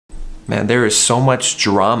Man, there is so much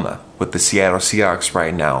drama with the Seattle Seahawks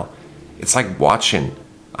right now. It's like watching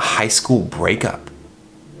a high school breakup.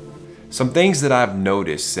 Some things that I've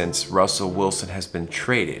noticed since Russell Wilson has been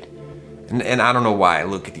traded, and I don't know why I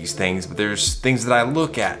look at these things, but there's things that I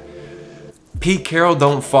look at. Pete Carroll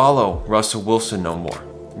don't follow Russell Wilson no more.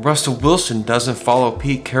 Russell Wilson doesn't follow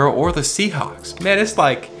Pete Carroll or the Seahawks. Man, it's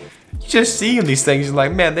like, you just seeing these things, you're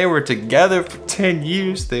like, man, they were together for 10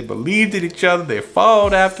 years. They believed in each other. They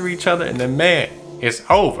followed after each other. And then, man, it's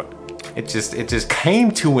over. It just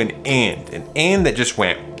came to an end that just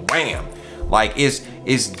went wham. Like,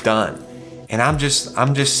 it's done. And I'm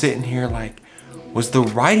just sitting here like, was the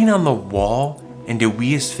writing on the wall, and did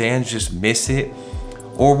we as fans just miss it?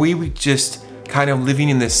 Or were we just kind of living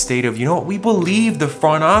in this state of, you know what, we believe the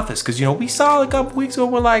front office? Because, you know, we saw a couple weeks ago,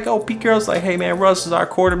 we're like, oh, Pete Carroll's like, hey man, Russ is our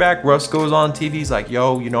quarterback. Russ goes on TV, he's like,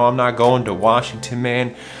 yo, you know, I'm not going to Washington,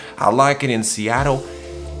 man. I like it in Seattle.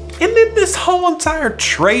 And then this whole entire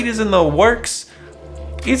trade is in the works.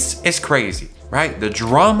 It's crazy, right? The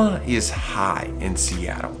drama is high in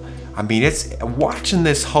Seattle. I mean, it's watching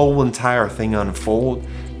this whole entire thing unfold,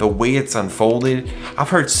 the way it's unfolded. I've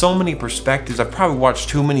heard so many perspectives. I've probably watched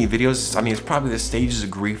too many videos. I mean, it's probably the stages of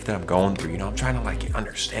grief that I'm going through. You know, I'm trying to like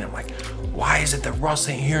understand. I'm like, why is it that Russ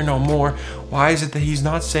ain't here no more? Why is it that he's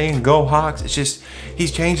not saying go Hawks? It's just,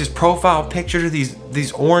 he's changed his profile picture to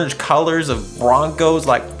these orange colors of Broncos.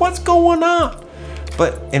 Like, what's going on?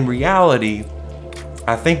 But in reality,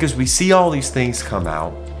 I think as we see all these things come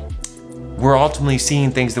out, we're ultimately seeing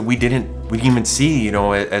things that we didn't even see, you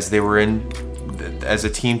know, as they were as a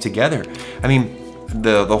team together. I mean,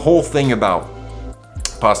 the whole thing about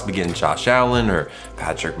possibly getting Josh Allen or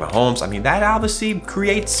Patrick Mahomes, I mean, that obviously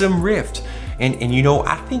creates some rift. And you know,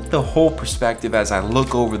 I think the whole perspective as I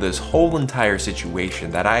look over this whole entire situation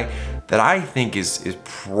that I think is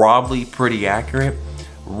probably pretty accurate.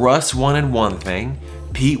 Russ wanted one thing,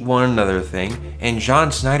 Pete wanted another thing, and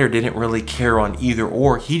John Schneider didn't really care on either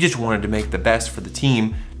or. He just wanted to make the best for the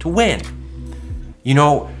team to win. You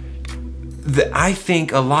know, I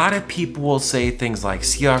think a lot of people will say things like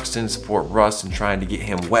Seahawks didn't support Russ in trying to get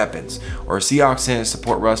him weapons, or Seahawks didn't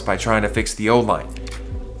support Russ by trying to fix the O-line.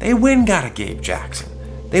 They went and got a Gabe Jackson.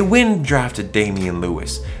 They went and drafted Damian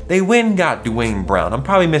Lewis. They went and got Dwayne Brown. I'm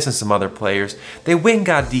probably missing some other players. They went and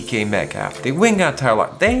got DK Metcalf. They went and got Tyler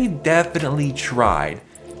Lockett. They definitely tried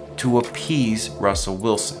to appease Russell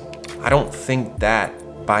Wilson. I don't think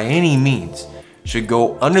that by any means should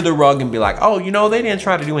go under the rug and be like, oh, you know, they didn't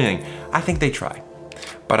try to do anything. I think they tried.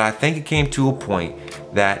 But I think it came to a point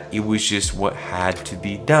that it was just what had to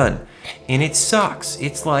be done. And it sucks.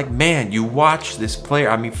 It's like, man, you watch this player.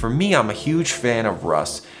 I mean, for me, I'm a huge fan of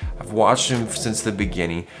Russ. I've watched him since the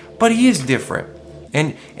beginning, but he is different.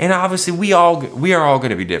 And obviously we are all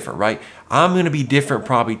gonna be different, right? I'm gonna be different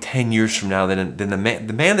probably 10 years from now than the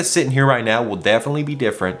man that's sitting here right now will definitely be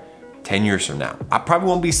different 10 years from now. I probably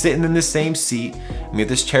won't be sitting in the same seat. I mean, if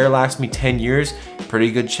this chair lasts me 10 years,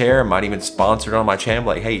 pretty good chair. I might even sponsor it on my channel,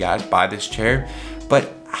 like, hey guys, buy this chair.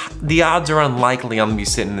 But the odds are unlikely I'm gonna be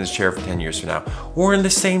sitting in this chair for 10 years from now, or in the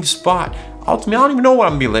same spot. Ultimately, I don't even know what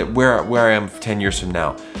I'm gonna be where I am 10 years from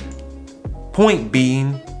now. Point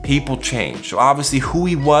being, people change. So obviously who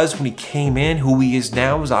he was when he came in, who he is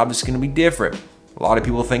now is obviously gonna be different. A lot of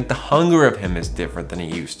people think the hunger of him is different than he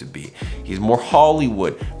used to be. He's more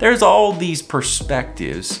Hollywood. There's all these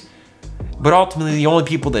perspectives, but ultimately the only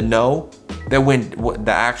people that know that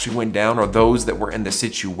actually went down are those that were in the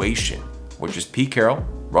situation, which is Pete Carroll,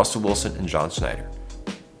 Russell Wilson, and John Schneider.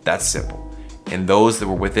 That's simple. And those that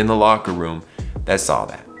were within the locker room that saw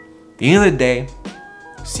that. At the end of the day,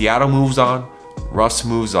 Seattle moves on, Russ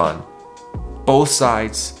moves on. Both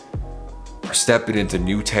sides are stepping into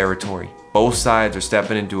new territory. Both sides are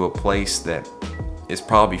stepping into a place that is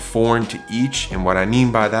probably foreign to each. And what I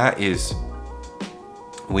mean by that is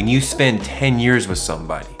when you spend 10 years with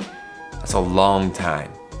somebody, that's a long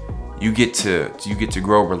time. You get to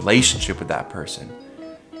grow a relationship with that person.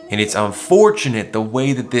 And it's unfortunate the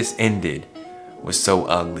way that this ended was so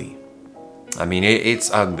ugly. I mean, it's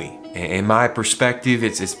ugly. In my perspective,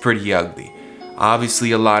 it's pretty ugly.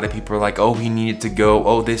 Obviously, a lot of people are like, oh, he needed to go,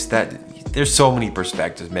 oh, this, that. There's so many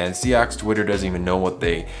perspectives, man. Seahawks Twitter doesn't even know what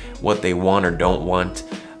they want or don't want.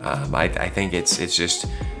 I think it's just,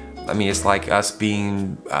 I mean, it's like us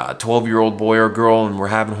being a 12-year-old boy or girl and we're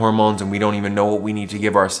having hormones and we don't even know what we need to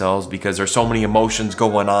give ourselves because there's so many emotions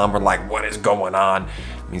going on. We're like, what is going on?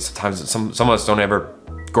 I mean, sometimes some of us don't ever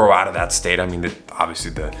grow out of that state. I mean,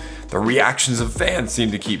 obviously the reactions of fans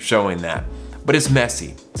seem to keep showing that. But it's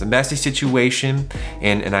messy. It's a messy situation,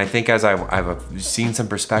 and I think as I've seen some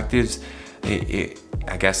perspectives,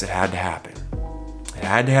 I guess it had to happen. It It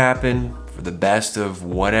had to happen for the best of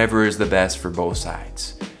whatever is the best for both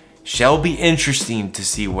sides. Shall be interesting to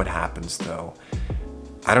see what happens though.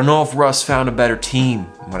 I don't know if Russ found a better team.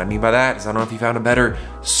 What I mean by that is I don't know if he found a better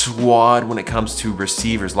squad when it comes to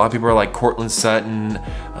receivers. A lot of people are like Cortland Sutton,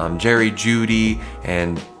 Jerry Jeudy,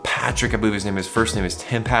 and Patrick, I believe his first name is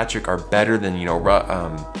Tim Patrick, are better than, you know,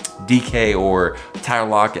 DK or Tyler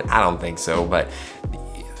Lockett. I don't think so, but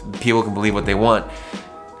people can believe what they want.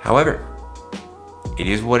 However, it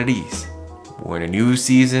is what it is. We're in a new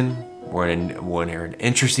season. We're in an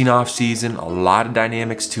interesting off season. A lot of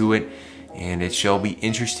dynamics to it. And it shall be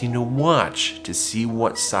interesting to watch to see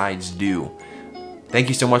what sides do. Thank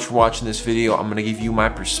you so much for watching this video. I'm gonna give you my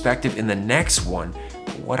perspective in the next one,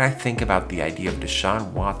 what I think about the idea of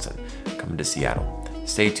Deshaun Watson coming to Seattle.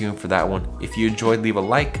 Stay tuned for that one. If you enjoyed, leave a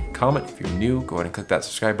like, comment. If you're new, go ahead and click that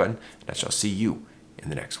subscribe button, and I shall see you in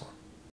the next one.